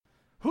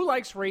Who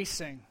likes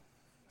racing?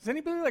 Does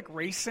anybody like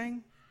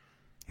racing?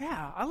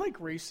 Yeah, I like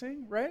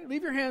racing, right?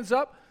 Leave your hands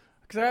up,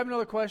 because I have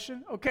another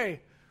question. Okay,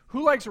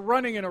 who likes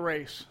running in a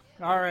race?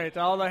 All right,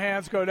 all the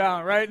hands go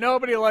down, right?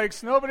 Nobody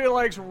likes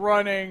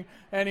running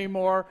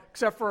anymore,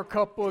 except for a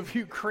couple of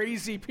you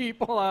crazy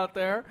people out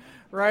there,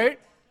 right?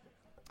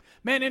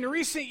 Man, in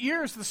recent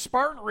years, the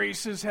Spartan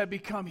races have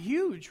become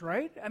huge,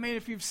 right? I mean,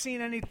 if you've seen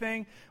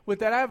anything with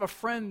that, I have a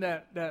friend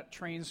that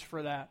trains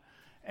for that.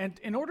 And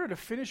in order to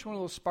finish one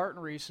of those Spartan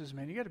races,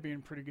 man, you got to be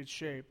in pretty good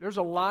shape. There's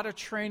a lot of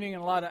training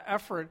and a lot of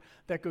effort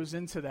that goes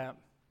into that.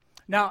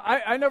 Now,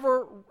 I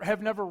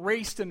have never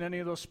raced in any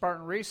of those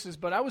Spartan races,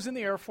 but I was in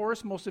the Air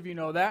Force, most of you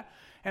know that,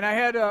 and I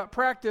had to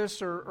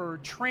practice or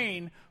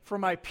train for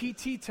my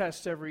PT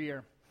test every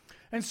year.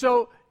 And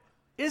so,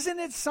 isn't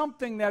it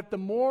something that the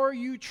more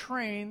you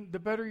train, the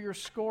better your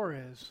score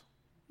is?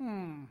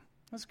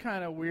 That's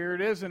kind of weird,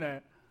 isn't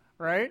it?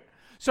 Right?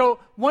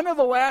 So, one of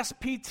the last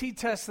PT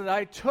tests that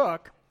I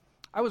took,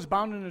 I was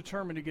bound and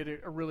determined to get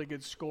a really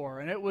good score,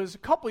 and it was a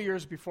couple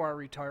years before I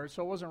retired,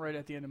 so it wasn't right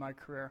at the end of my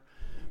career.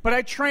 But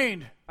I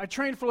trained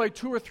for like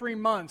 2 or 3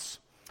 months,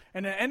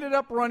 and I ended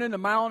up running 1.5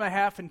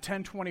 miles in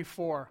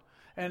 10:24.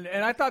 And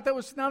I thought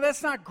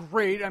that's not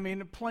great. I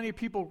mean, plenty of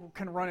people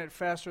can run it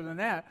faster than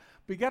that.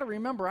 But you got to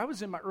remember, I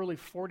was in my early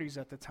 40s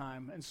at the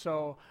time, and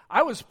so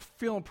I was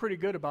feeling pretty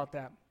good about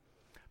that.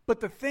 But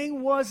the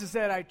thing is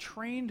that I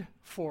trained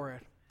for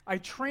it.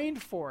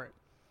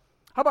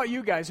 How about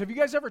you guys? Have you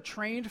guys ever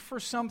trained for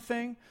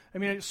something? I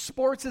mean,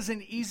 sports is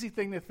an easy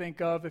thing to think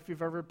of. If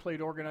you've ever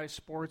played organized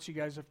sports, you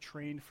guys have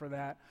trained for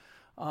that.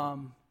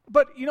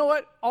 But you know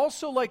what?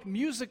 Also like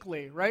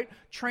musically, right?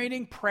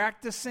 Training,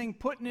 practicing,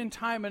 putting in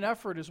time and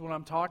effort is what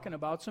I'm talking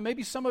about. So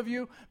maybe some of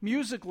you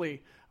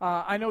musically,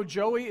 I know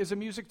Joey is a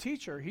music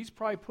teacher. He's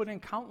probably put in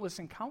countless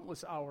and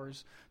countless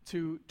hours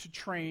to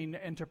train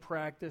and to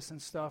practice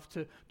and stuff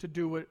to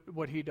do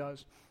what he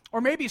does. Or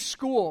maybe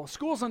school.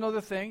 School's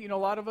another thing. You know, a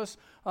lot of us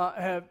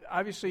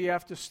you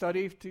have to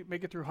study to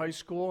make it through high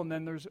school, and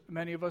then there's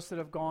many of us that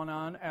have gone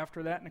on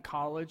after that into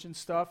college and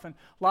stuff. And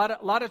a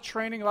lot of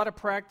training, a lot of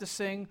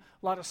practicing,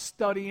 a lot of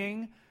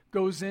studying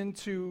goes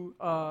into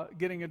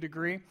getting a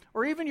degree.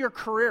 Or even your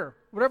career,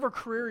 whatever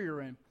career you're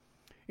in.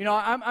 You know,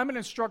 I'm an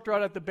instructor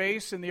out at the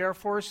base in the Air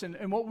Force,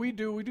 and what we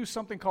do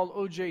something called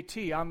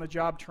OJT,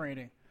 on-the-job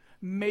training.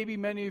 Maybe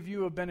many of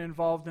you have been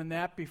involved in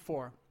that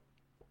before.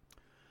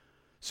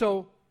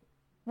 So,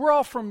 we're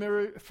all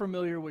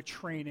familiar with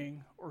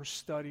training or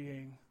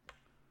studying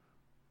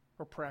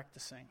or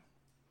practicing.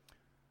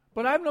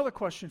 But I have another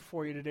question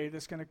for you today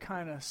that's going to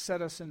kind of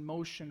set us in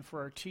motion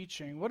for our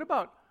teaching. What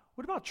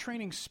about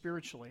training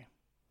spiritually?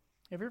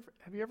 Have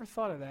you ever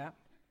thought of that?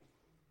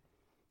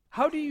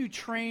 How do you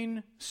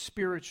train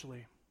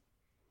spiritually?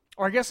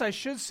 Or I guess I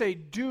should say,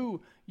 do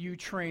you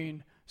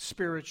train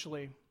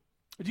spiritually?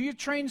 Do you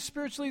train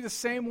spiritually the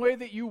same way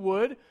that you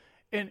would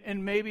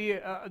in maybe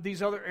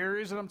these other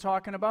areas that I'm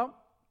talking about?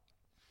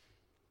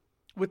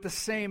 With the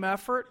same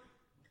effort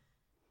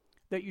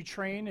that you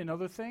train in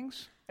other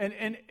things?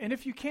 And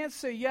if you can't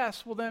say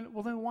yes, well then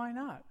why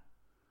not?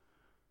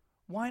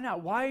 Why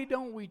not? Why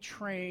don't we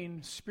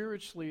train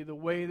spiritually the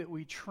way that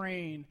we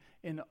train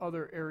in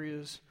other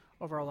areas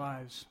of our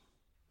lives?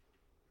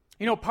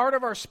 You know, part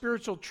of our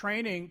spiritual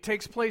training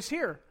takes place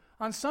here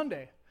on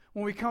Sunday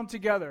when we come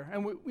together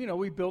and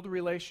we build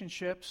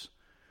relationships.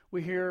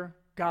 We hear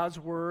God's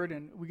word,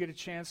 and we get a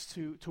chance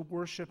to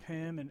worship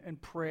him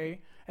and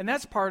pray. And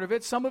that's part of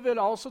it. Some of it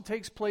also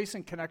takes place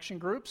in connection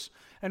groups,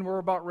 and we're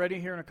about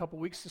ready here in a couple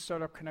weeks to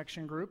start up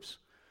connection groups.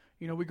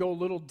 You know, we go a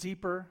little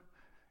deeper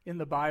in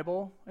the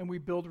Bible, and we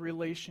build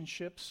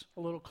relationships a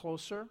little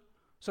closer.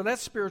 So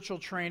that's spiritual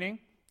training.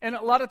 And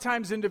a lot of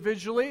times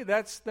individually,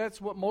 that's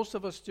what most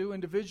of us do.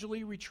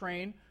 Individually, we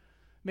train.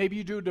 Maybe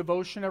you do a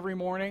devotion every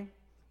morning,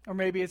 or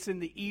maybe it's in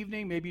the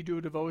evening. Maybe you do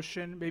a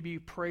devotion. Maybe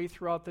you pray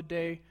throughout the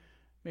day.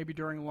 Maybe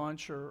during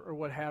lunch or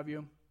what have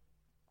you.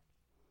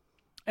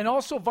 And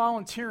also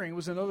volunteering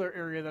was another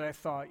area that I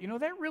thought,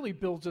 that really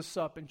builds us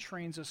up and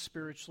trains us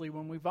spiritually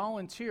when we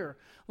volunteer,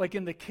 like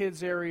in the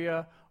kids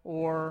area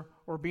or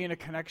being a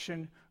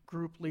connection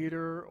group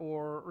leader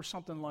or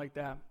something like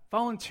that.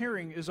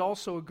 Volunteering is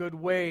also a good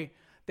way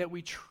that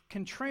we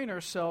can train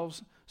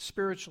ourselves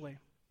spiritually.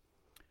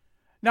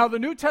 Now, the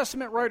New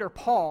Testament writer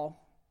Paul,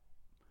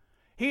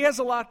 he has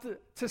a lot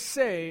to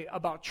say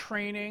about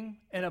training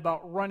and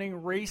about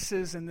running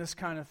races and this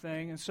kind of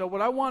thing. And so what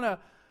I want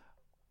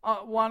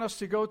us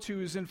to go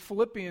to is in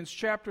Philippians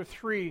chapter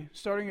 3,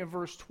 starting at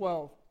verse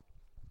 12.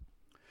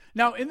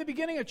 Now, in the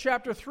beginning of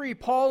chapter 3,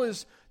 Paul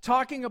is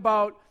talking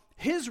about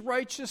his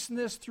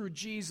righteousness through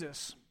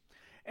Jesus.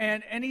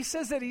 And he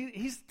says that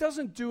he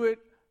doesn't do it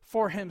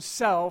for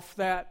himself,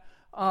 that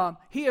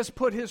he has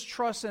put his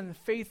trust and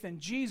faith in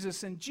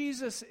Jesus, and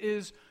Jesus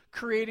is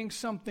creating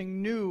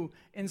something new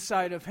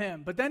inside of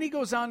him. But then he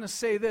goes on to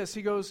say this.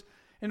 He goes,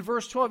 in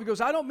verse 12, he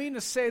goes, I don't mean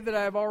to say that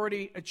I have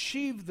already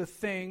achieved the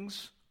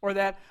things or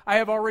that I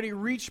have already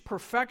reached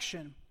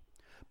perfection,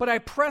 but I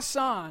press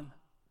on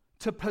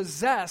to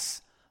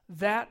possess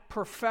that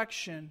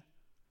perfection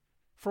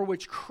for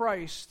which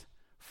Christ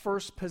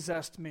first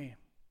possessed me.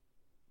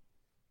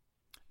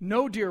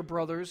 No, dear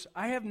brothers,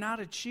 I have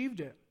not achieved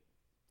it.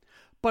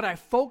 But I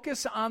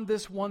focus on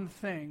this one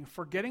thing,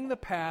 forgetting the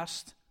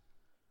past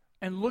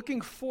and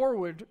looking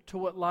forward to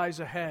what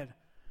lies ahead.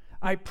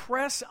 I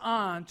press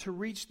on to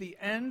reach the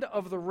end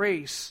of the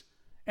race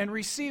and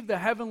receive the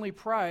heavenly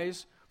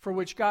prize for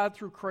which God,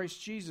 through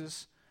Christ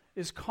Jesus,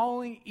 is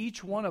calling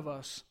each one of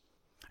us.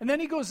 And then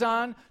he goes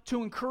on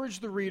to encourage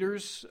the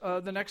readers,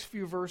 the next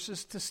few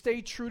verses, to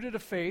stay true to the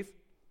faith,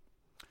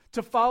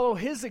 to follow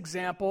his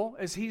example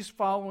as he's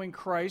following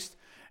Christ.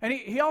 And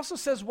he also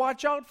says,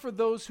 watch out for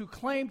those who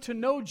claim to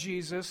know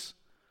Jesus,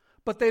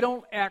 but they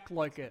don't act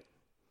like it.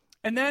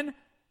 And then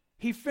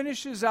he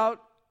finishes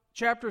out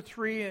chapter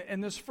 3,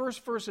 and this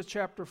first verse of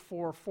chapter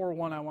 4,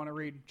 4:1, I want to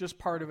read, just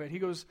part of it. He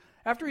goes,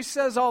 after he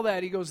says all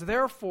that, he goes,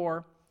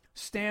 therefore,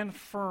 stand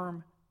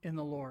firm in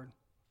the Lord.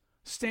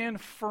 Stand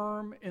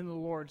firm in the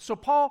Lord. So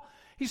Paul,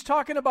 he's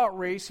talking about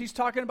race, he's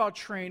talking about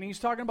training, he's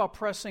talking about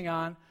pressing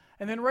on,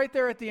 and then right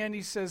there at the end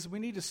he says, we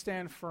need to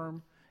stand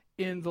firm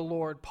in the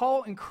Lord.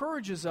 Paul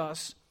encourages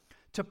us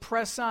to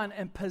press on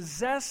and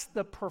possess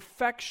the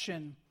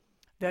perfection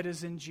that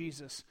is in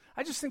Jesus.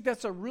 I just think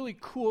that's a really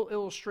cool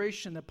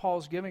illustration that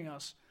Paul's giving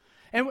us.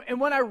 And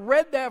when I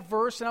read that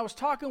verse, and I was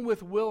talking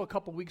with Will a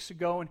couple weeks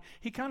ago, and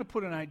he kind of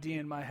put an idea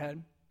in my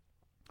head.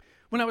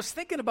 When I was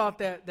thinking about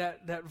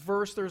that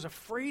verse, there was a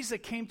phrase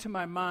that came to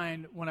my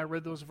mind when I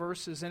read those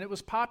verses, and it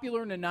was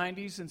popular in the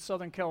 90s in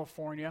Southern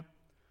California.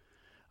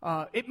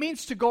 It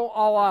means to go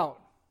all out,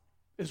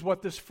 is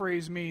what this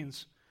phrase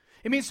means.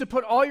 It means to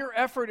put all your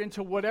effort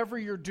into whatever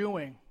you're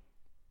doing.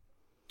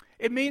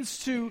 It means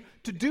to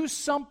do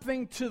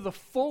something to the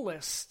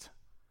fullest.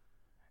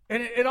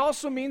 And it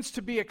also means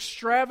to be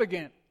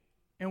extravagant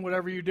in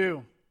whatever you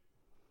do.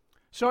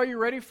 So are you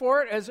ready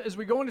for it? As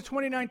we go into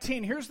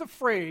 2019, here's the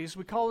phrase.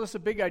 We call this a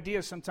big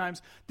idea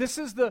sometimes. This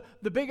is the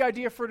big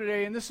idea for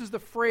today, and this is the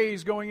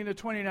phrase going into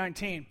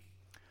 2019.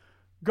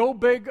 Go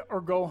big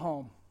or go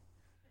home.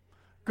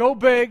 Go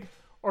big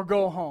or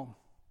go home.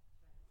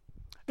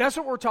 That's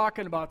what we're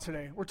talking about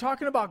today. We're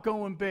talking about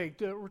going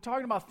big. We're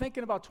talking about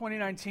thinking about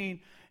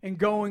 2019 and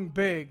going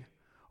big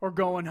or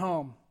going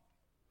home.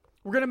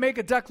 We're going to make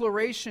a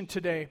declaration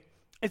today.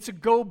 It's a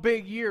go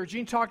big year.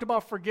 Gene talked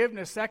about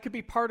forgiveness. That could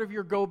be part of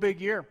your go big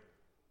year.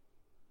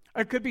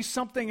 It could be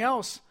something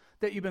else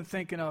that you've been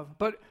thinking of.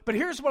 But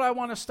here's what I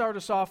want to start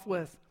us off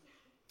with.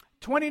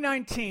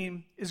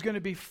 2019 is going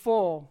to be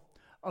full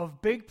of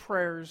big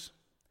prayers,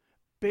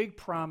 big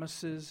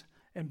promises,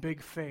 and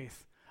big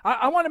faith.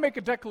 I want to make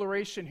a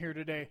declaration here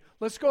today.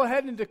 Let's go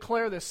ahead and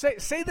declare this.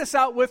 Say this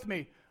out with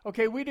me.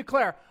 Okay, we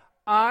declare,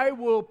 I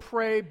will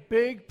pray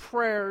big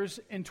prayers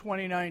in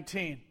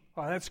 2019.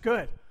 Oh, that's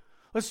good.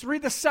 Let's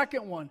read the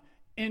second one.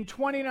 In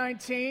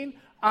 2019,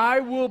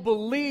 I will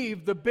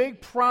believe the big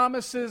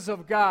promises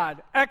of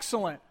God.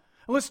 Excellent.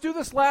 And let's do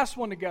this last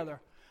one together.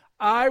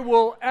 I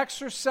will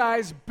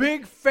exercise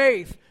big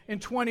faith in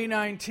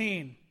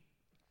 2019.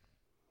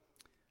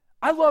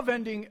 I love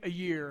ending a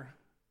year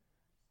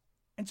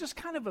and just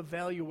kind of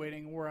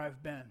evaluating where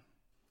I've been.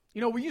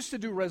 You know, we used to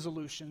do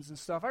resolutions and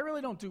stuff. I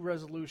really don't do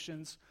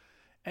resolutions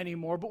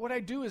anymore, but what I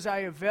do is I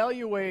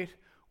evaluate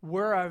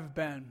where I've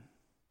been.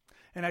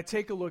 And I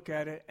take a look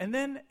at it, and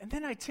then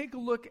I take a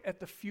look at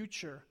the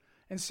future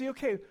and see,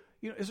 okay,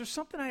 you know, is there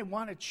something I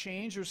want to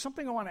change, or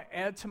something I want to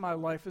add to my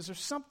life? Is there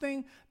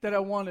something that I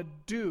want to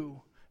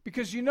do?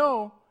 Because you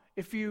know,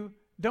 if you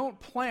don't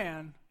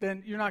plan,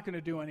 then you're not going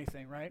to do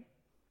anything, right?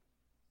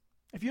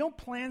 If you don't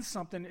plan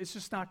something, it's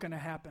just not going to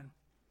happen.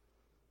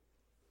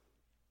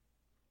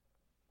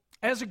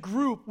 As a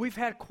group, we've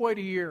had quite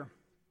a year.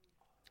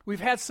 We've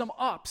had some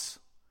ups,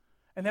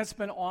 and that's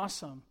been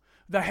awesome.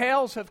 The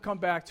Hales have come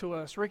back to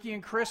us. Ricky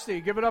and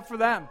Christy, give it up for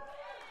them.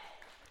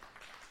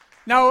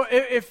 Now,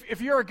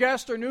 if you're a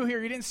guest or new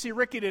here, you didn't see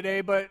Ricky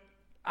today, but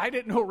I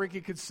didn't know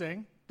Ricky could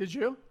sing. Did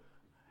you?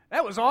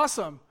 That was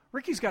awesome.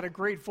 Ricky's got a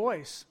great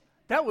voice.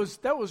 That was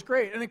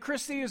great. And then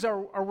Christy is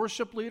our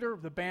worship leader,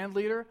 the band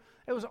leader.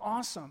 It was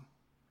awesome.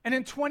 And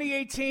in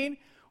 2018,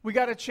 we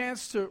got a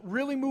chance to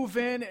really move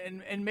in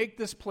and make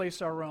this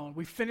place our own.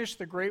 We finished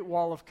the Great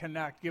Wall of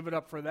Connect. Give it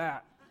up for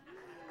that.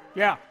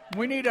 Yeah,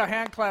 we need a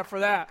hand clap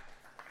for that.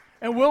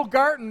 And Will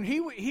Garton,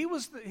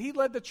 he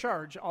led the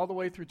charge all the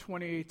way through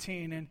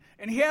 2018,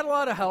 and he had a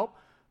lot of help.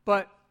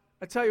 But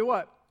I tell you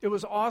what, it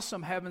was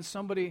awesome having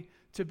somebody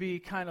to be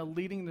kind of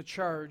leading the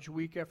charge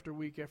week after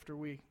week after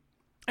week.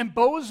 And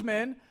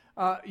Bozeman,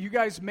 you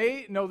guys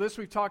may know this.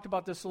 We've talked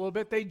about this a little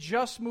bit. They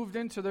just moved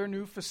into their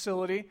new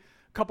facility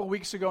a couple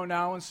weeks ago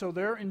now, and so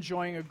they're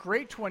enjoying a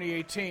great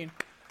 2018.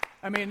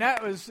 I mean,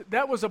 that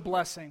was a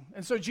blessing.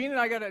 And so Gene and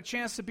I got a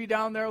chance to be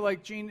down there,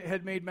 like Gene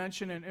had made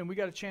mention, and we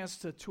got a chance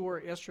to tour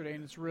it yesterday,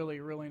 and it's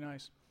really, really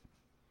nice.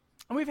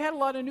 And we've had a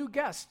lot of new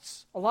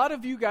guests. A lot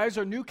of you guys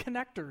are new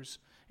connectors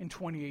in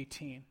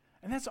 2018,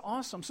 and that's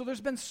awesome. So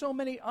there's been so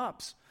many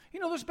ups. You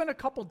know, there's been a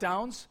couple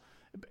downs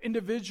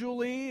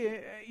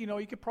Individually,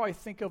 you could probably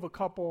think of a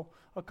couple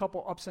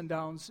ups and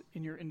downs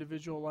in your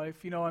individual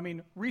life.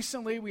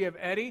 Recently we have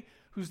Eddie,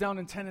 who's down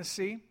in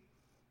Tennessee,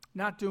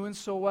 not doing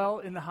so well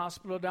in the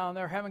hospital down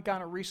there. Haven't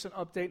gotten a recent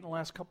update in the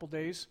last couple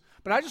days.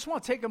 But I just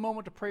want to take a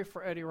moment to pray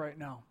for Eddie right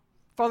now.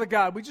 Father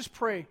God, we just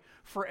pray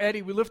for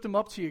Eddie. We lift him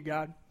up to you,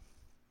 God.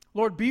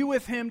 Lord, be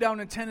with him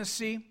down in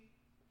Tennessee.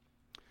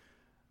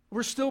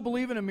 We're still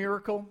believing a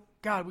miracle.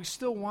 God, we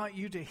still want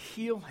you to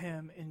heal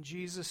him in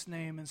Jesus'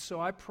 name. And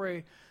so I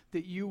pray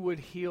that you would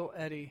heal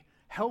Eddie.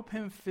 Help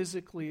him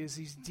physically as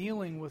he's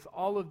dealing with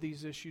all of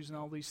these issues and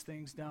all these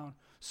things down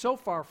so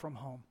far from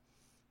home.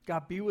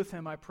 God, be with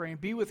him, I pray.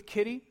 And be with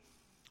Kitty,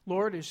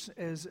 Lord,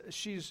 as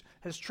she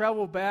has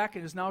traveled back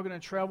and is now going to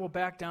travel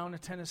back down to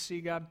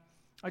Tennessee. God,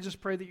 I just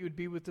pray that you would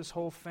be with this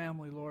whole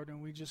family, Lord.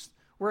 And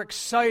we're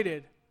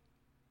excited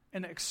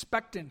and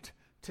expectant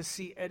to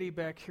see Eddie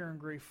back here in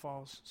Great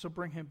Falls. So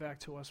bring him back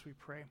to us, we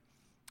pray.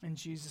 In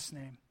Jesus'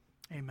 name,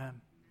 amen.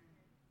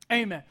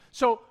 Amen.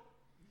 So,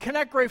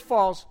 Connect Great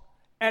Falls,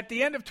 at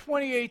the end of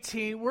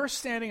 2018, we're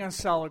standing on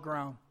solid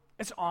ground.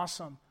 It's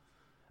awesome.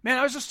 Man,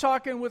 I was just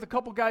talking with a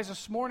couple guys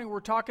this morning. We're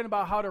talking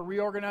about how to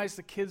reorganize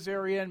the kids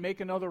area and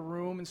make another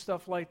room and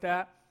stuff like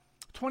that.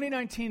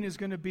 2019 is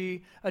going to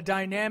be a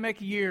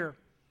dynamic year.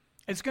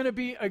 It's going to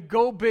be a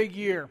go big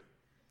year.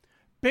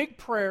 Big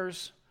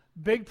prayers,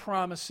 big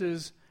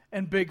promises,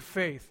 and big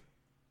faith.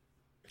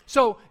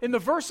 So, in the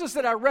verses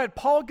that I read,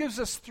 Paul gives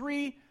us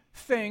three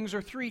things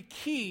or three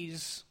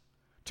keys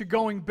to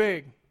going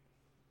big.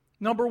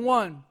 Number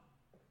one,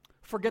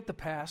 forget the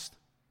past.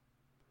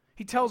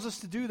 He tells us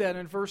to do that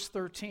in verse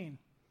 13.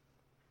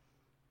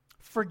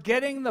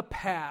 Forgetting the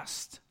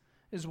past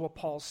is what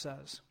Paul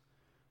says.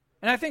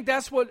 And I think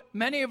that's what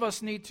many of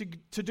us need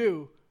to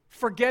do.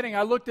 Forgetting,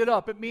 I looked it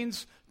up, it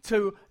means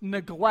to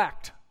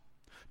neglect,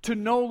 to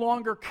no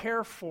longer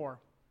care for,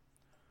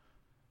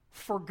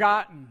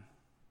 forgotten,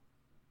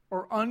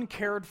 or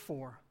uncared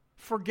for,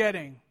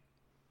 forgetting.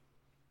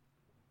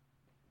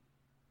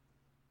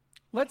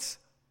 Let's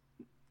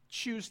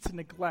choose to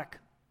neglect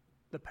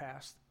the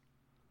past,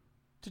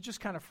 to just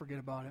kind of forget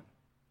about it.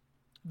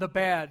 The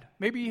bad.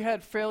 Maybe you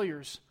had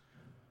failures,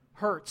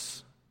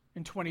 hurts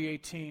in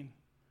 2018,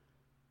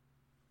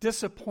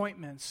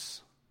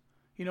 disappointments,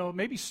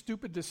 maybe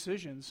stupid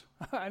decisions.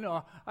 I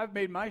know I've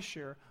made my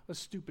share of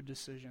stupid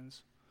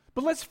decisions.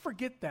 But let's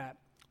forget that.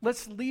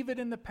 Let's leave it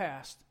in the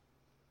past.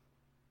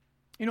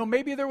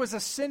 Maybe there was a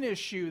sin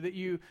issue that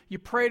you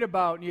prayed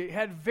about and you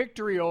had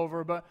victory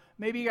over, but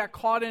maybe you got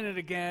caught in it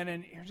again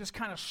and you're just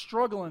kind of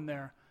struggling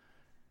there.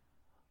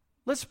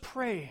 Let's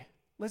pray.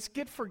 Let's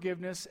get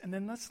forgiveness, and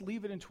then let's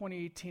leave it in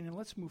 2018 and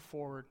let's move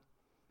forward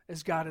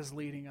as God is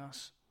leading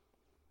us.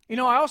 I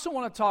also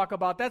want to talk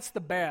about, that's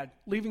the bad,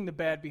 leaving the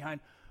bad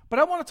behind. But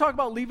I want to talk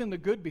about leaving the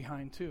good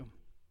behind too.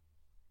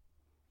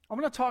 I'm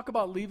going to talk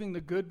about leaving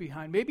the good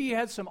behind. Maybe you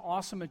had some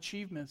awesome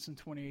achievements in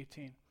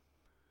 2018.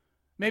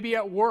 Maybe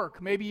at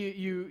work, maybe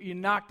you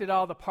knocked it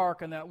out of the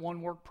park on that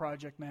one work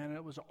project, man, and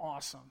it was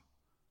awesome.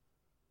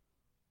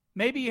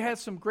 Maybe you had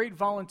some great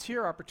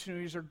volunteer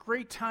opportunities or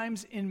great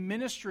times in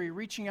ministry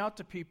reaching out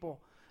to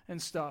people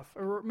and stuff,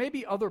 or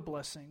maybe other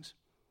blessings.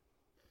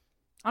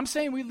 I'm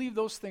saying we leave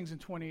those things in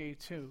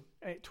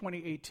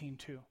 2018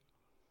 too.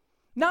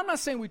 Now, I'm not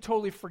saying we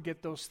totally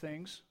forget those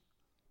things.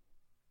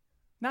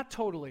 Not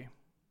totally.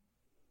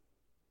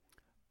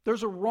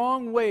 There's a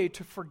wrong way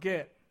to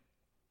forget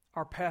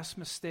our past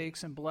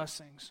mistakes and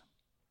blessings.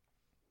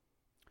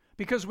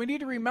 Because we need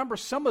to remember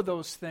some of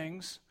those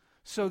things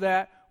so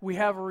that we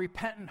have a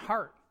repentant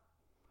heart.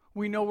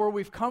 We know where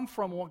we've come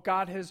from, what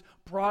God has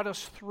brought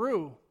us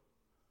through.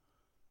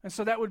 And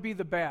so that would be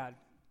the bad.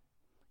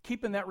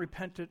 Keeping that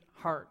repentant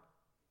heart.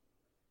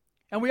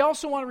 And we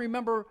also want to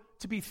remember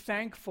to be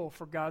thankful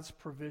for God's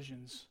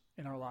provisions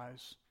in our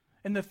lives.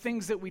 And the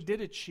things that we did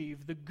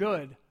achieve, the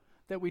good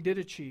that we did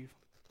achieve.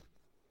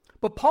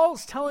 But Paul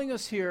is telling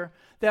us here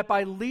that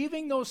by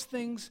leaving those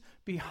things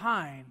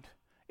behind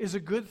is a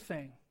good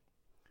thing.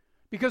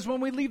 Because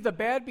when we leave the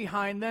bad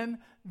behind, then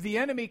the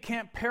enemy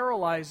can't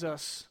paralyze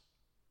us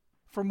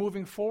from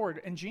moving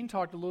forward. And Gene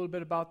talked a little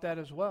bit about that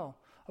as well,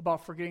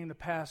 about forgetting the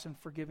past and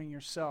forgiving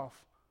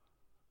yourself.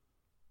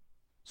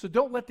 So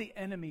don't let the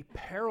enemy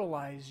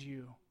paralyze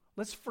you.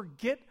 Let's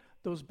forget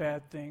those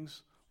bad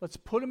things. Let's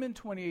put them in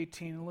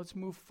 2018 and let's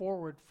move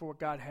forward for what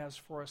God has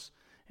for us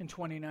in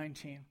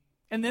 2019.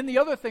 And then the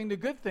other thing, the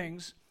good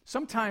things,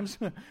 sometimes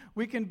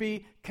we can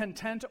be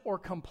content or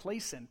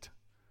complacent.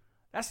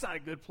 That's not a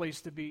good place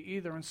to be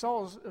either. And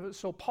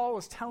so Paul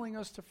is telling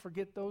us to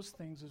forget those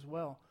things as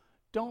well.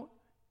 Don't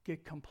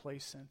get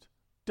complacent.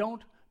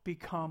 Don't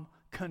become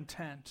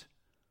content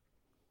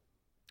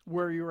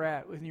where you're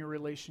at in your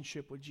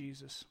relationship with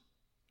Jesus.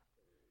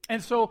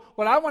 And so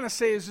what I want to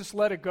say is just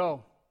let it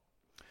go.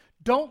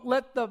 Don't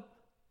let the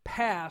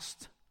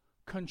past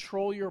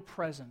control your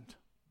present.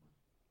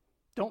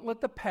 Don't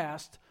let the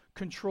past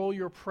control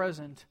your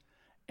present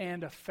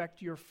and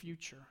affect your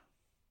future.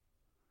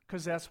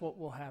 Because that's what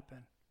will happen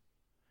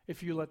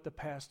if you let the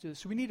past do this.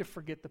 So we need to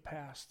forget the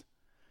past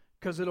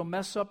because it'll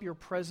mess up your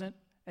present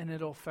and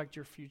it'll affect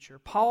your future.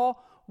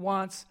 Paul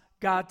wants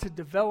God to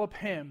develop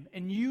him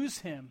and use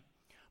him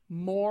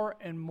more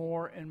and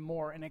more and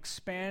more and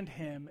expand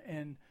him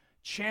and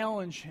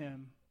challenge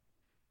him.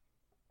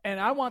 And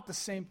I want the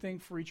same thing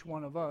for each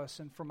one of us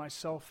and for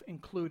myself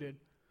included.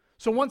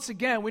 So once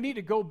again, we need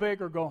to go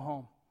big or go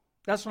home.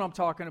 That's what I'm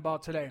talking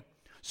about today.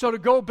 So to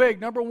go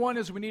big, number one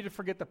is we need to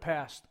forget the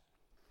past.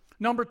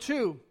 Number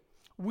two,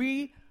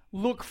 we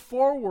look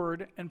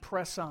forward and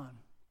press on.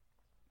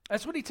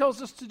 That's what he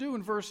tells us to do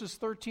in verses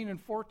 13 and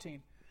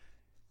 14.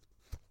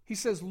 He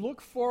says, look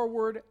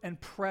forward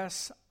and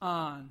press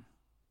on.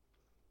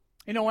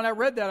 You know, when I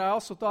read that, I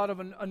also thought of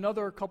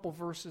another couple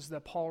verses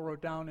that Paul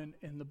wrote down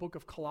in the book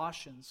of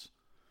Colossians.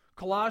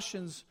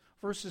 Colossians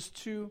verses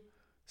 2,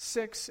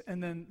 6,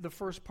 and then the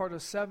first part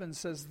of 7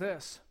 says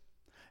this.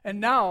 And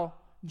now,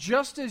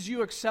 just as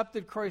you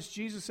accepted Christ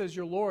Jesus as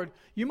your Lord,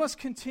 you must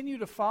continue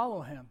to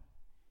follow him.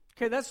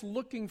 Okay, that's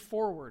looking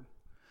forward.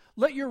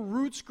 Let your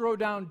roots grow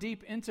down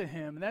deep into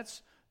him.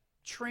 That's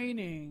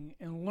training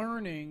and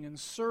learning and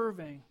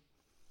serving.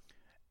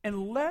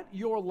 And let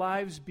your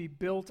lives be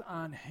built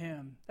on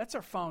him. That's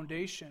our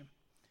foundation.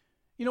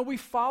 You know, we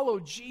follow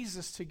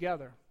Jesus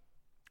together.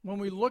 When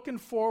we're looking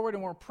forward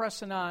and we're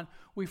pressing on,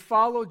 we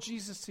follow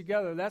Jesus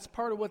together. That's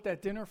part of what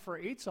that Dinner for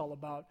Eight's all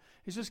about,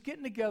 is just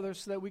getting together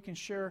so that we can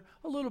share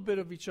a little bit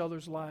of each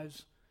other's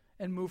lives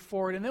and move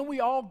forward. And then we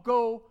all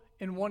go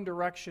in one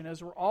direction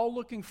as we're all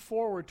looking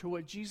forward to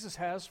what Jesus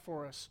has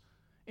for us,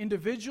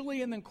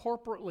 individually and then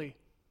corporately.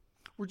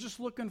 We're just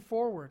looking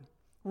forward.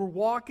 We're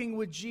walking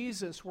with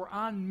Jesus. We're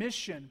on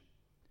mission,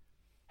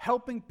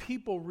 helping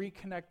people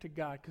reconnect to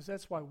God, because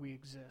that's why we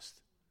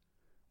exist.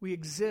 We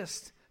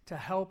exist to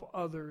help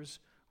others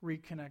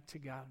reconnect to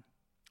God.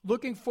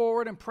 Looking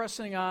forward and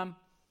pressing on.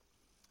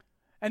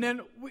 And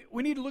then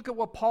we need to look at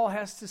what Paul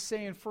has to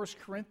say in 1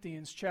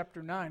 Corinthians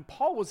chapter 9.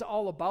 Paul was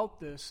all about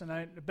this, and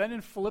I've been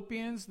in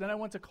Philippians, then I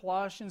went to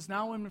Colossians,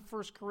 now I'm in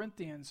 1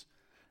 Corinthians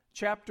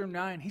chapter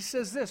 9. He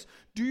says this,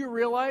 do you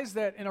realize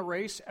that in a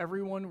race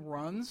everyone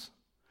runs,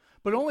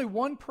 but only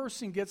one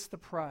person gets the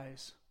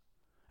prize?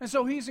 And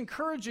so he's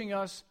encouraging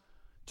us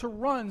to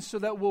run so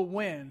that we'll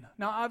win.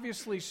 Now,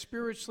 obviously,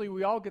 spiritually,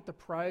 we all get the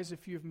prize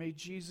if you've made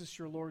Jesus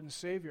your Lord and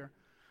Savior.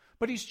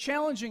 But he's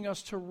challenging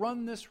us to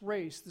run this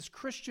race, this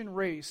Christian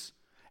race,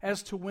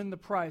 as to win the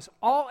prize.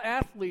 All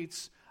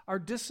athletes are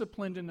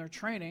disciplined in their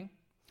training.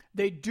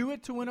 They do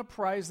it to win a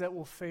prize that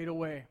will fade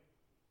away.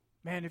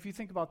 Man, if you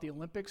think about the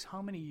Olympics,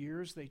 how many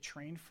years they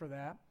trained for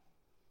that?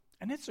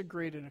 And it's a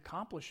great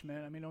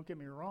accomplishment. I mean, don't get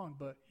me wrong,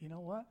 but you know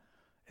what?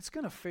 It's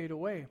going to fade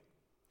away.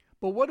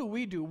 But what do?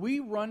 We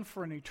run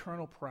for an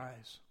eternal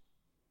prize.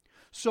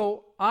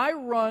 So I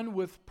run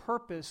with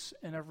purpose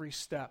in every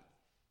step.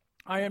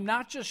 I am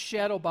not just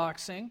shadow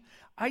boxing.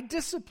 I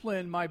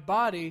discipline my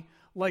body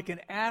like an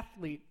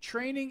athlete,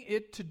 training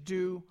it to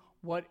do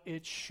what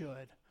it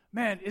should.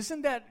 Man,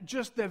 isn't that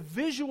just the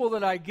visual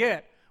that I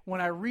get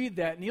when I read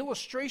that? And the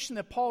illustration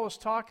that Paul is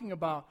talking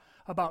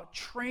about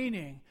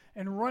training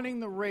and running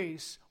the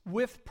race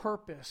with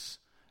purpose.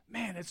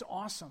 Man, it's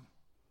awesome.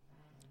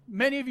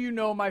 Many of you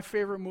know my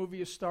favorite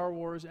movie is Star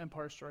Wars: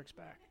 Empire Strikes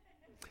Back.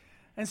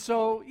 And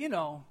so, you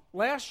know,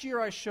 last year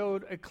I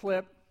showed a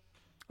clip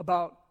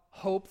about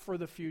hope for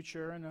the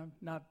future, and I'm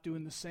not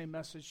doing the same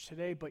message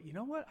today, but you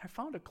know what? I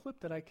found a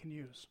clip that I can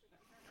use.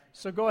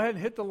 So go ahead and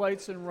hit the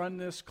lights and run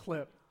this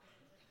clip.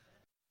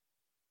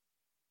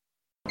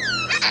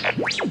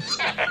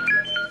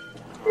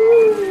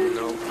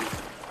 No.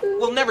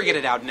 We'll never get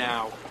it out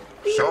now.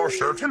 So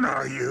certain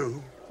are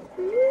you?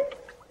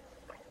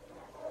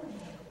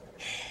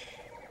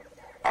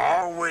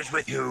 Always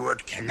with you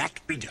what cannot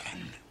be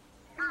done.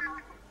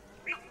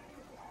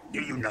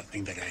 Do you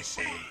nothing that I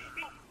say?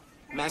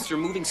 Master,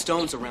 moving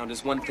stones around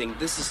is one thing.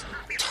 This is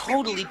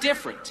totally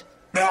different.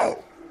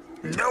 No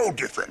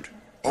different.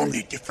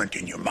 Only different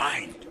in your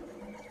mind.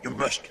 You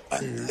must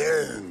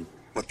unlearn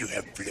what you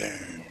have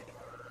learned.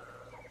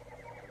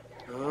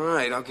 All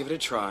right, I'll give it a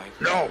try.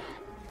 No,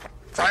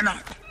 try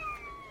not.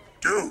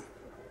 Do.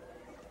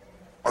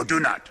 Or do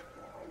not.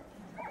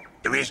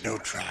 There is no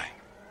try.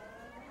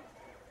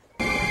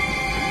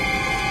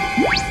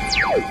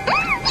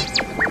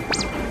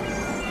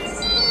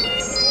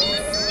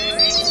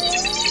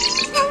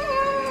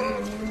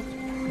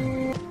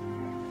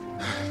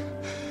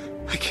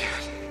 I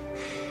can't.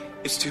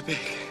 It's too big.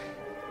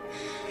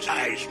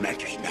 Size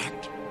matters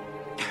not.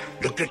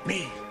 Look at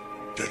me.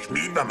 Judge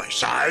me by my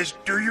size,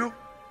 do you?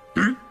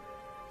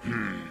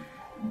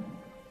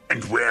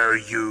 And where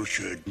you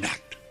should not.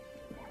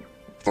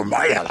 For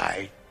my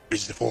ally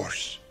is the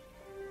Force.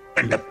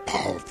 And a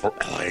powerful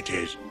ally it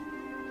is.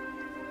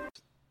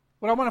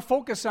 What I want to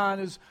focus on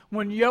is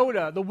when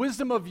Yoda, the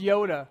wisdom of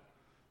Yoda,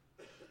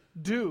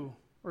 do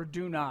or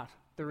do not,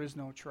 there is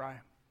no try.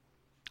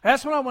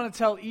 That's what I want to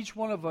tell each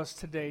one of us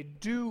today.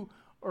 Do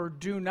or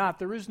do not,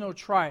 there is no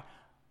try.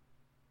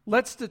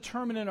 Let's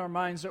determine in our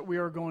minds that we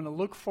are going to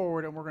look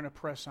forward and we're going to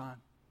press on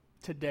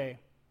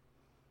today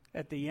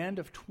at the end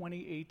of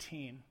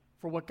 2018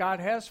 for what God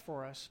has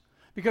for us.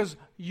 Because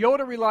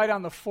Yoda relied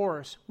on the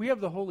Force. We have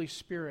the Holy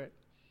Spirit.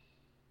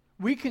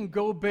 we can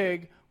go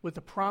big with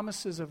the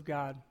promises of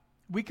God.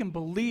 We can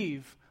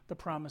believe the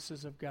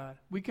promises of God.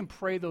 We can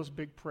pray those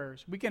big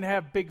prayers. We can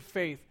have big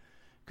faith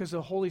because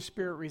the Holy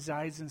Spirit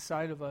resides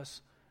inside of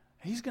us.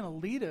 He's going to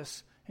lead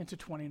us into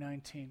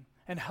 2019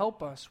 and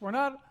help us. We're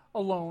not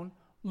alone.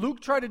 Luke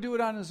tried to do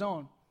it on his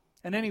own,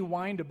 and then he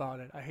whined about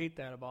it. I hate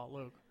that about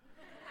Luke.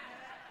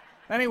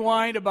 Then he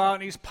whined about it,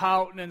 and he's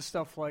pouting and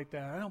stuff like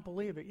that. I don't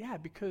believe it. Yeah,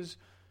 because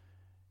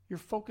you're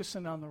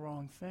focusing on the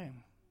wrong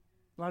thing.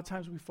 A lot of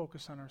times we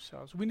focus on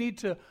ourselves. We need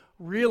to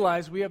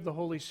realize we have the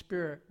Holy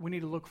Spirit. We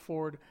need to look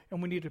forward,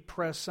 and we need to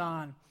press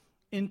on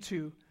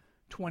into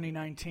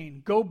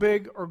 2019. Go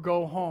big or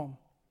go home.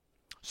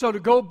 So to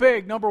go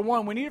big, number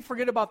one, we need to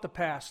forget about the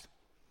past.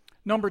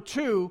 Number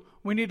two,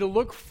 we need to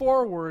look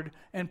forward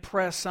and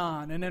press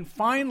on. And then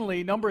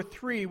finally, number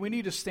three, we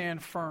need to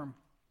stand firm.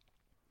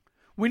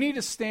 We need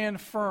to stand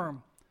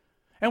firm.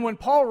 And when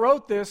Paul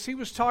wrote this, he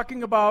was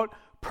talking about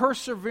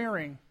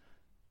persevering,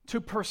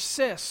 to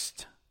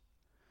persist,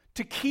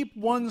 to keep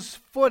one's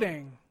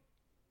footing.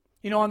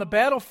 You know, on the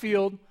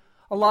battlefield,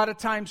 a lot of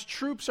times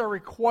troops are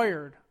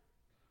required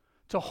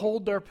to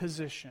hold their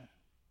position.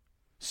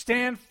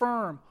 Stand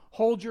firm,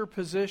 hold your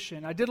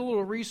position. I did a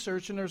little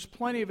research, and there's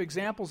plenty of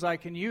examples I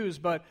can use,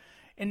 but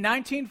in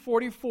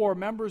 1944,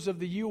 members of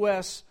the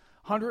U.S.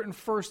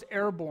 101st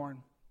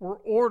Airborne were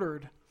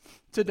ordered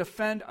to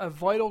defend a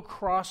vital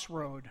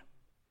crossroad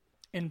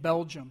in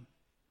Belgium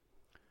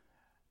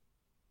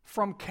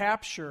from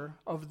capture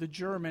of the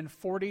German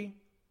 48th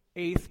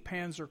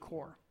Panzer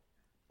Corps.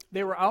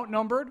 They were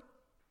outnumbered,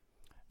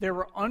 they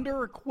were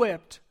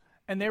under-equipped,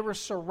 and they were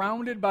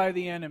surrounded by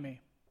the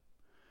enemy.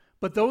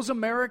 But those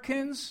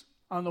Americans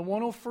on the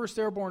 101st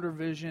Airborne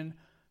Division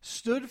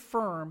stood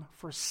firm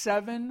for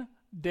 7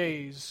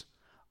 days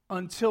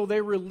until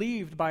they were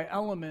relieved by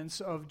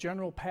elements of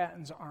General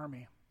Patton's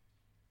army.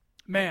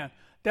 Man,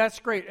 that's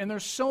great. And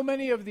there's so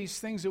many of these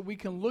things that we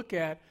can look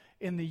at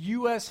in the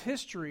U.S.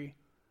 history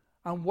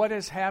on what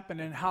has happened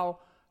and how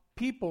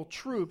people,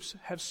 troops,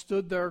 have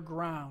stood their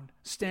ground,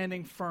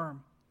 standing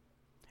firm.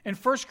 In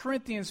 1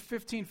 Corinthians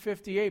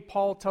 15:58,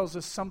 Paul tells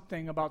us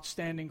something about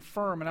standing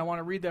firm, and I want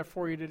to read that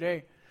for you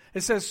today.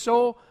 It says,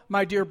 "So,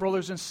 my dear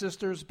brothers and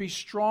sisters, be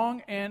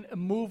strong and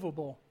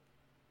immovable."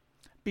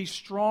 Be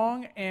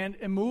strong and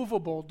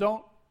immovable.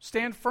 Don't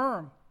stand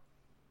firm.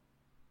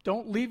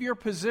 Don't leave your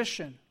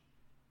position.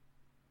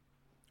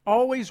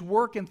 Always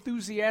work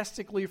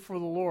enthusiastically for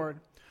the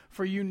Lord,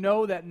 for you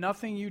know that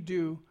nothing you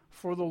do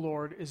for the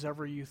Lord is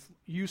ever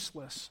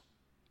useless.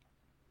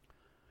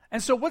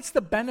 And so what's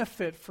the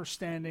benefit for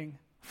standing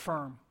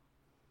firm?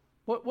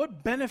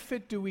 What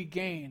benefit do we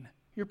gain?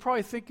 You're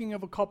probably thinking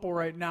of a couple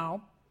right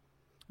now.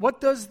 What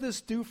does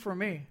this do for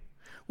me?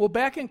 Well,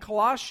 back in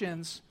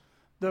Colossians,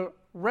 the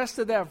rest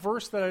of that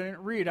verse that I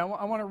didn't read, I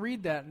want to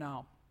read that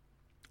now.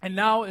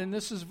 And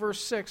this is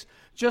verse 6,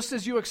 just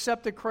as you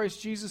accepted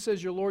Christ Jesus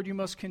as your Lord, you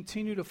must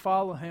continue to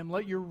follow him.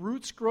 Let your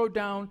roots grow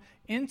down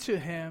into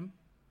him.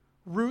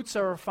 Roots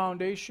are a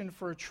foundation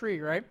for a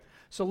tree, right?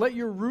 So let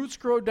your roots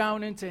grow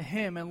down into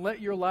him and let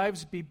your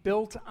lives be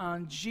built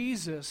on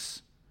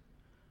Jesus.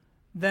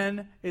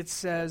 Then it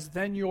says,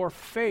 then your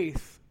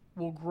faith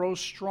will grow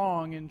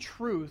strong in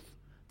truth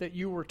that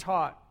you were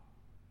taught,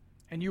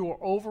 and you will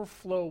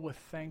overflow with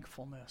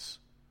thankfulness.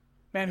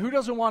 Man, who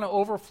doesn't want to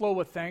overflow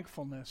with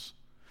thankfulness?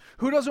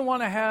 Who doesn't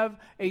want to have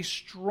a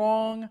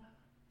strong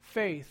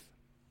faith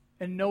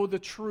and know the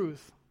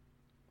truth?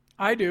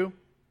 I do.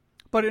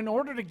 But in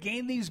order to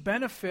gain these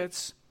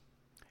benefits,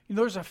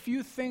 there's a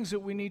few things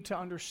that we need to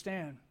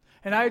understand.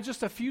 And I have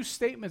just a few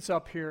statements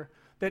up here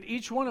that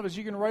each one of us,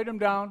 you can write them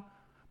down,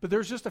 but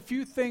there's just a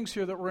few things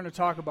here that we're going to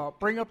talk about.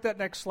 Bring up that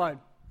next slide.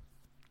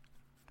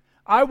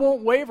 I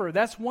won't waver.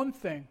 That's one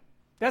thing.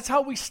 That's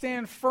how we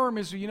stand firm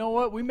is, you know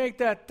what? We make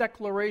that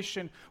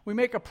declaration. We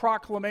make a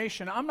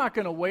proclamation. I'm not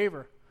going to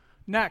waver.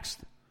 Next.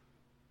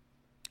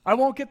 I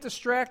won't get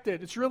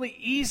distracted. It's really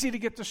easy to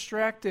get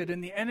distracted,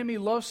 and the enemy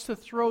loves to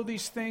throw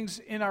these things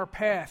in our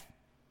path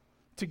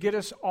to get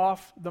us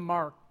off the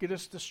mark, get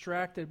us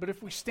distracted. But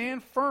if we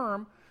stand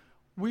firm,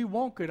 we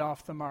won't get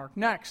off the mark.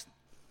 Next.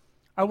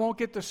 I won't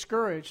get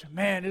discouraged.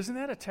 Man, isn't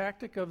that a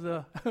tactic of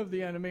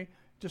the enemy,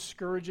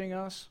 discouraging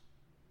us?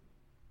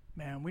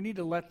 Man, we need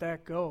to let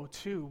that go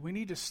too. We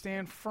need to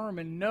stand firm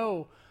and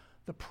know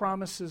the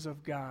promises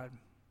of God.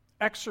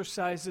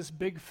 Exercise this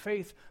big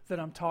faith that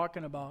I'm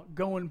talking about,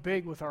 going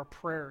big with our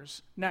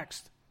prayers.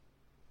 Next,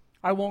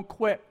 I won't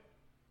quit.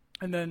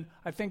 And then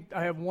I think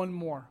I have one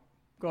more.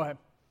 Go ahead.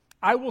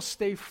 I will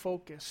stay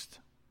focused.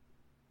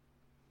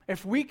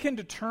 If we can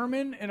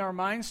determine in our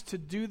minds to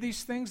do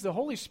these things, the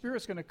Holy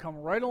Spirit's going to come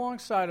right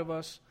alongside of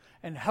us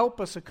and help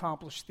us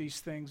accomplish these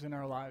things in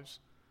our lives.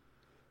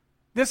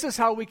 This is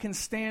how we can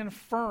stand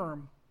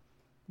firm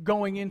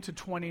going into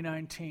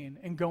 2019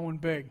 and going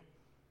big.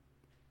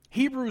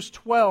 Hebrews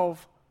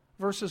 12,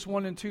 verses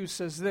 1 and 2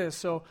 says this,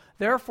 so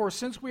therefore,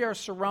 since we are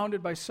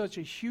surrounded by such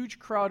a huge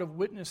crowd of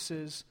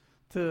witnesses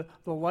to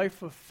the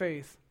life of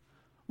faith,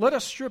 let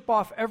us strip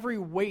off every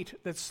weight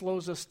that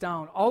slows us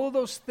down. All of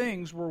those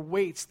things were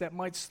weights that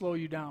might slow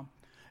you down.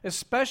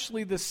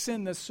 especially the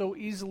sin that so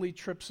easily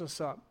trips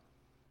us up.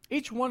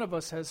 Each one of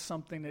us has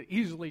something that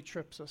easily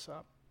trips us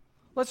up.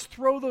 Let's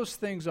throw those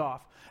things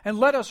off and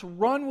let us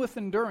run with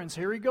endurance.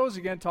 Here he goes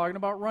again talking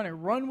about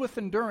running. Run with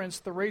endurance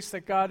the race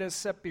that God has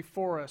set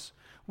before us.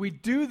 We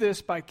do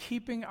this by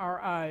keeping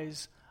our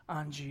eyes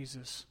on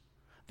Jesus,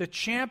 the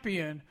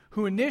champion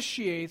who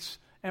initiates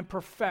and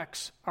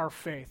perfects our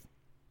faith.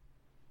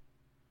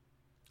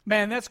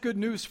 Man, that's good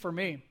news for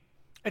me.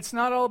 It's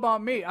not all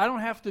about me. I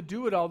don't have to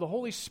do it all. The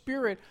Holy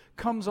Spirit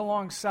comes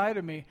alongside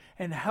of me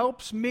and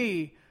helps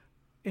me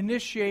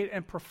initiate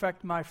and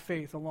perfect my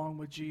faith along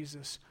with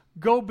Jesus.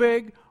 Go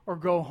big or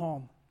go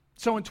home.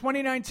 So in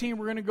 2019,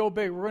 we're going to go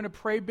big. We're going to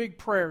pray big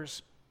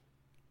prayers.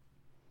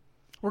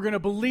 We're going to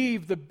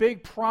believe the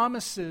big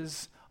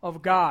promises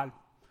of God.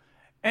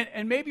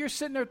 And maybe you're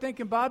sitting there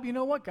thinking, Bob, you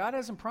know what? God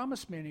hasn't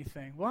promised me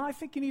anything. Well, I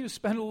think you need to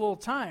spend a little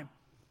time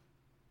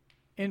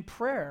in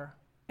prayer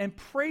and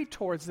pray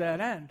towards that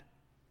end.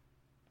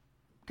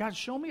 God,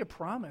 show me a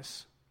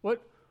promise.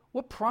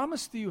 What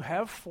promise do you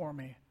have for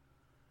me?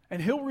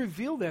 And he'll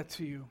reveal that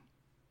to you.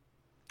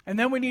 And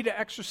then we need to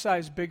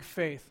exercise big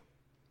faith.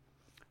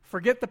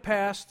 Forget the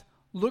past,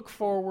 look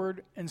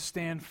forward, and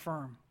stand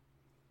firm.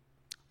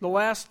 The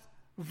last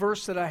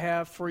verse that I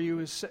have for you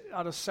is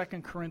out of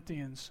 2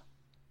 Corinthians.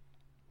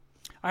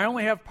 I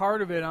only have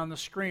part of it on the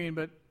screen,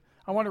 but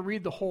I want to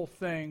read the whole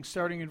thing,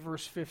 starting in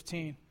verse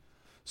 15.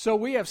 So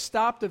we have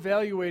stopped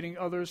evaluating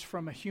others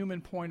from a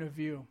human point of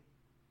view.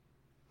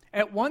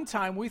 At one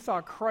time, we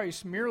thought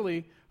Christ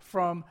merely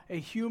from a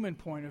human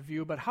point of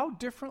view, but how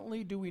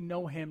differently do we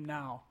know him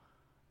now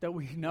that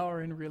we now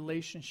are in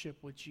relationship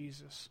with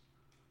Jesus?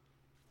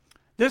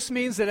 This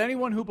means that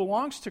anyone who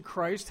belongs to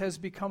Christ has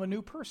become a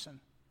new person.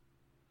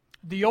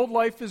 The old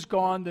life is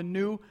gone, the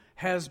new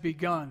has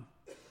begun.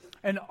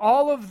 And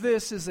all of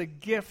this is a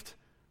gift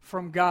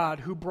from God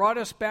who brought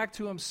us back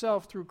to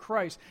himself through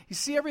Christ. You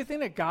see everything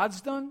that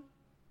God's done?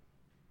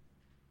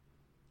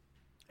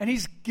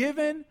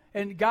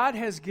 And God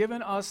has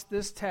given us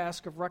this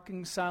task of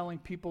reconciling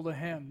people to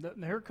him.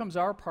 And here comes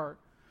our part.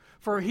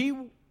 For he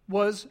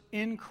was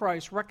in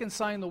Christ,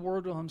 reconciling the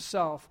world to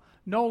himself,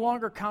 no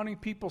longer counting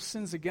people's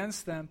sins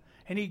against them,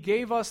 and he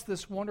gave us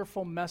this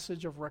wonderful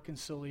message of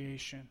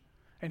reconciliation.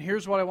 And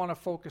here's what I want to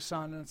focus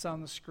on, and it's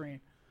on the screen.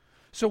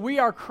 So we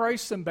are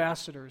Christ's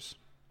ambassadors.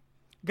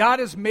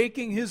 God is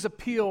making his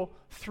appeal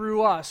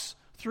through us,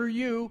 through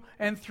you,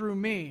 and through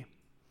me.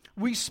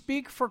 We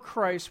speak for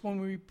Christ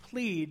when we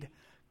plead,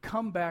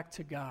 come back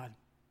to God.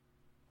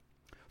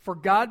 For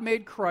God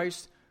made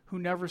Christ, who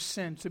never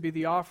sinned, to be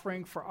the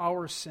offering for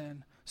our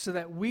sin, so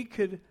that we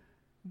could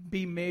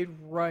be made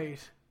right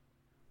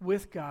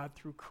with God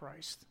through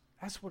Christ.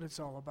 That's what it's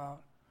all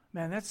about.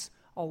 Man, that's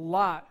a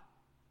lot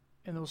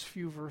in those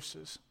few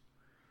verses.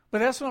 But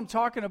that's what I'm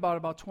talking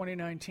about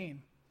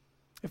 2019.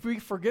 If we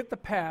forget the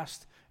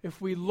past, if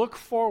we look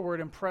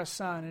forward and press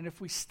on, and if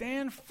we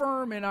stand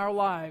firm in our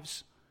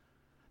lives,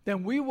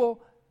 then we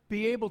will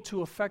be able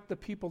to affect the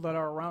people that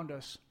are around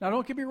us. Now,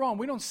 don't get me wrong,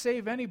 we don't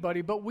save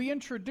anybody, but we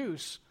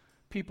introduce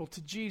people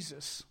to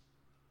Jesus.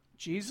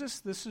 Jesus,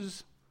 this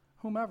is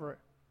whomever.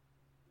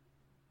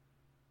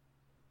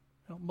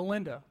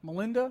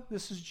 Melinda,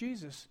 this is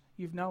Jesus.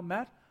 You've now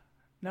met.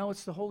 Now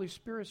it's the Holy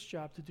Spirit's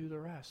job to do the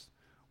rest.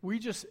 We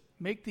just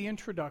make the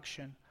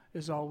introduction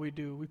is all we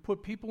do. We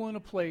put people in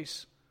a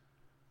place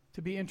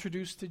to be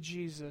introduced to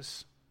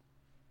Jesus.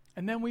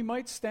 And then we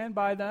might stand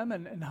by them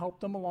and help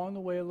them along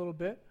the way a little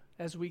bit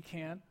as we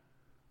can.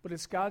 But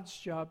it's God's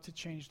job to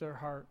change their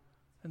heart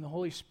and the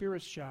Holy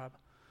Spirit's job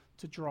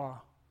to draw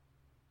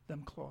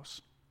them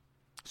close.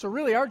 So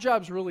really, our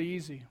job's really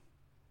easy.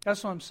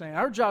 That's what I'm saying.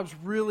 Our job's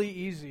really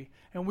easy.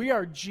 And we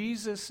are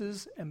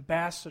Jesus'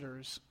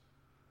 ambassadors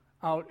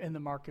out in the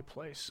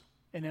marketplace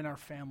and in our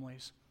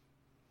families.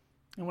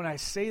 And when I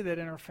say that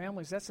in our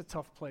families, that's a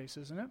tough place,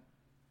 isn't it?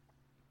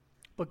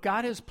 But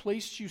God has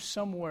placed you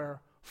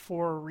somewhere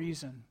for a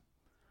reason.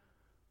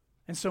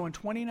 And so in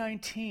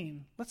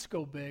 2019, let's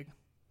go big.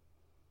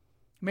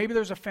 Maybe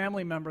there's a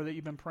family member that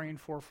you've been praying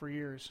for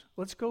years.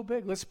 Let's go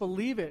big. Let's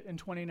believe it in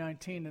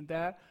 2019, and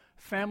that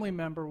family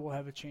member will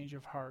have a change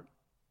of heart.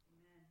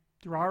 Amen.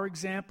 Through our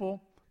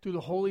example, through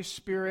the Holy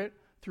Spirit,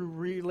 through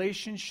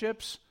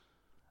relationships.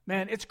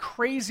 Man, it's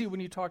crazy when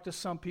you talk to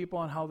some people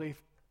on how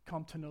they've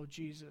come to know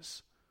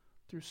Jesus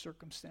through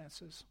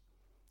circumstances.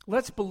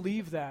 Let's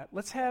believe that.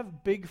 Let's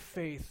have big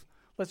faith.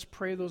 Let's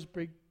pray those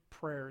big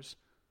prayers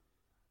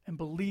and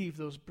believe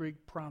those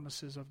big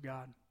promises of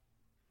God.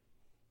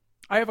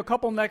 I have a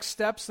couple next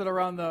steps that are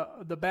on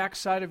the back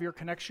side of your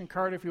connection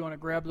card if you want to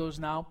grab those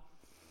now.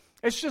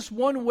 It's just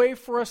one way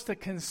for us to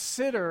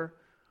consider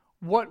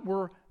what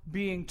we're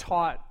being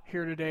taught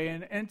here today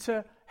and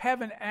to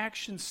have an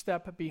action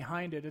step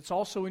behind it. It's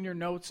also in your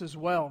notes as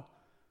well.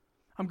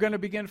 I'm going to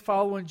begin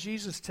following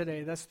Jesus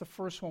today. That's the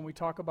first one. We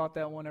talk about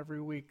that one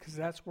every week because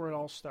that's where it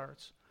all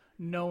starts.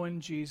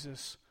 Knowing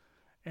Jesus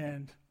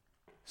and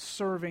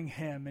serving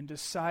him and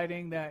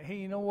deciding that, hey,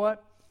 you know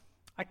what?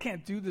 I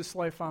can't do this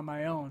life on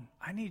my own.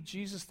 I need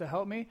Jesus to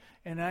help me,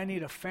 and I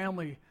need a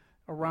family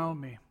around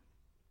me.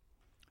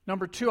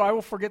 Number 2, I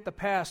will forget the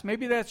past.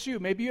 Maybe that's you.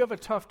 Maybe you have a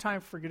tough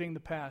time forgetting the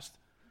past.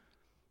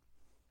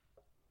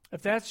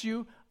 If that's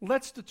you,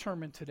 let's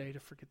determine today to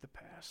forget the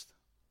past.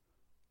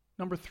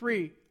 Number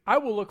 3, I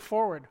will look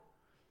forward.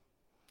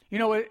 You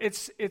know,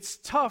 it's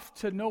tough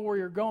to know where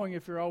you're going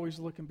if you're always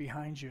looking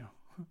behind you.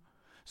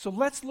 So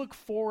let's look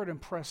forward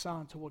and press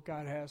on to what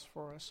God has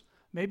for us.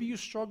 Maybe you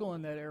struggle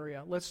in that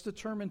area. Let's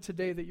determine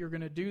today that you're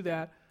going to do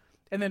that.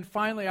 And then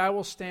finally, I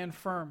will stand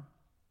firm.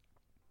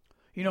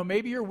 You know,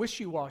 maybe you're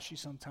wishy-washy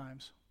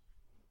sometimes.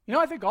 You know,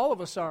 I think all of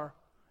us are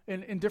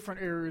in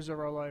different areas of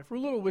our life. We're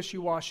a little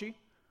wishy-washy.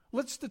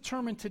 Let's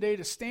determine today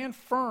to stand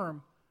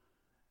firm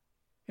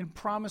in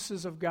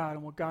promises of God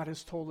and what God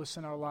has told us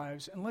in our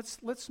lives. And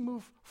let's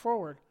move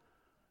forward.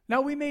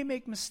 Now, we may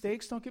make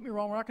mistakes. Don't get me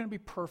wrong. We're not going to be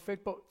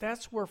perfect. But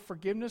that's where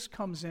forgiveness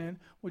comes in,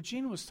 what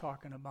Gina was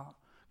talking about.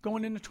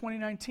 Going into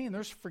 2019,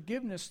 there's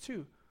forgiveness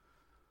too.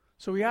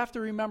 So we have to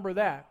remember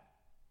that.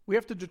 We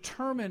have to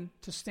determine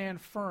to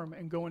stand firm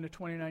and go into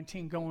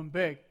 2019 going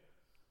big.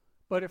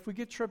 But if we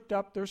get tripped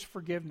up, there's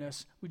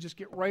forgiveness. We just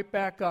get right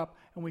back up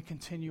and we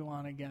continue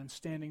on again,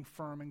 standing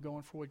firm and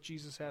going for what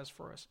Jesus has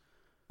for us.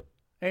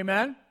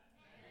 Amen?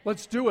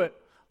 Let's do it.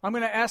 I'm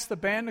going to ask the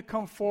band to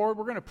come forward.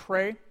 We're going to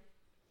pray.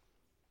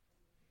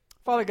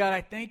 Father God,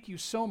 I thank you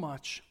so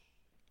much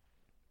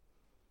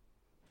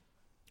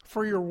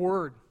for your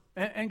word.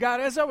 And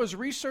God, as I was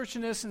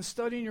researching this and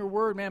studying your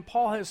word, man,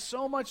 Paul has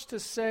so much to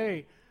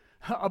say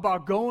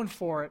about going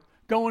for it,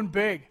 going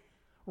big,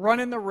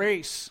 running the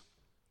race,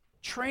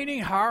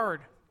 training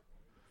hard.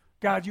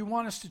 God, you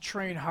want us to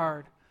train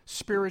hard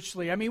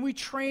spiritually. I mean, we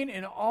train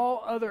in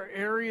all other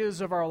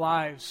areas of our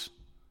lives.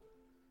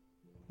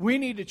 We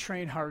need to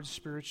train hard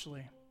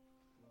spiritually.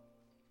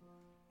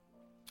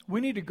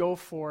 We need to go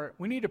for it.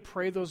 We need to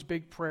pray those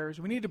big prayers.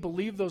 We need to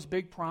believe those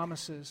big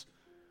promises.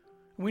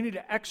 We need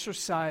to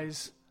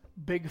exercise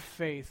big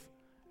faith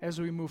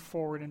as we move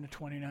forward into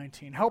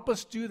 2019. Help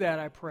us do that,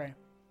 I pray.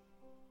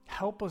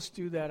 Help us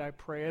do that, I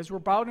pray. As we're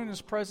bowed in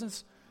his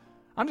presence,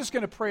 I'm just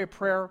going to pray a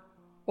prayer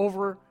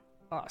over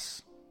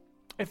us.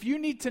 If you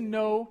need to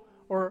know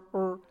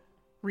or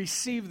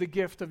receive the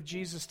gift of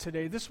Jesus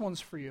today, this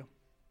one's for you.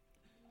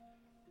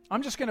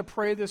 I'm just going to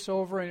pray this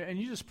over, and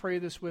you just pray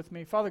this with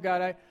me. Father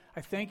God,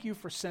 I thank you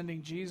for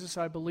sending Jesus.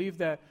 I believe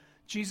that,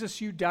 Jesus,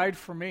 you died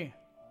for me.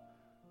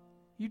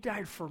 You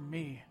died for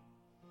me.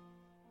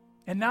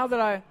 And now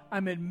that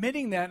I'm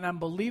admitting that and I'm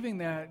believing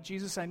that,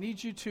 Jesus, I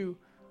need you to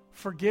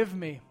forgive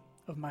me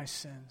of my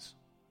sins.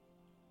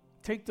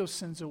 Take those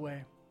sins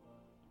away.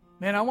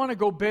 Man, I want to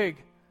go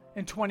big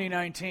in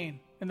 2019.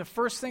 And the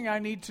first thing I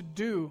need to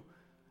do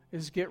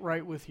is get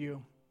right with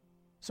you.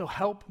 So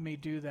help me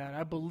do that.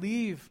 I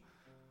believe,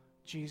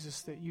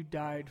 Jesus, that you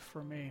died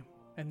for me,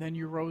 and then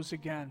you rose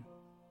again.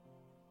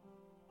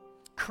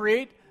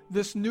 Create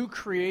this new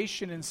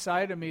creation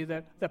inside of me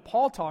that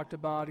Paul talked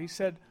about. He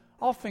said,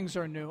 all things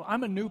are new.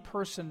 I'm a new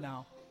person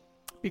now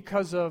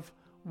because of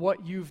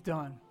what you've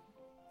done.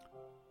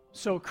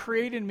 So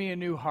create in me a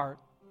new heart.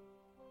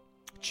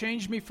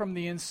 Change me from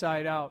the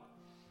inside out.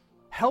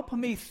 Help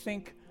me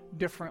think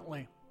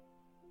differently.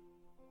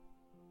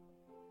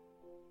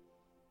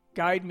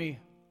 Guide me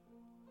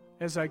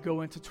as I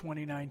go into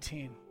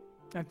 2019.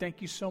 And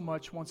thank you so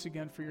much once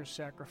again for your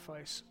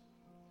sacrifice.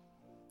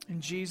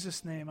 In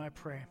Jesus' name I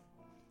pray.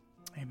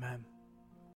 Amen.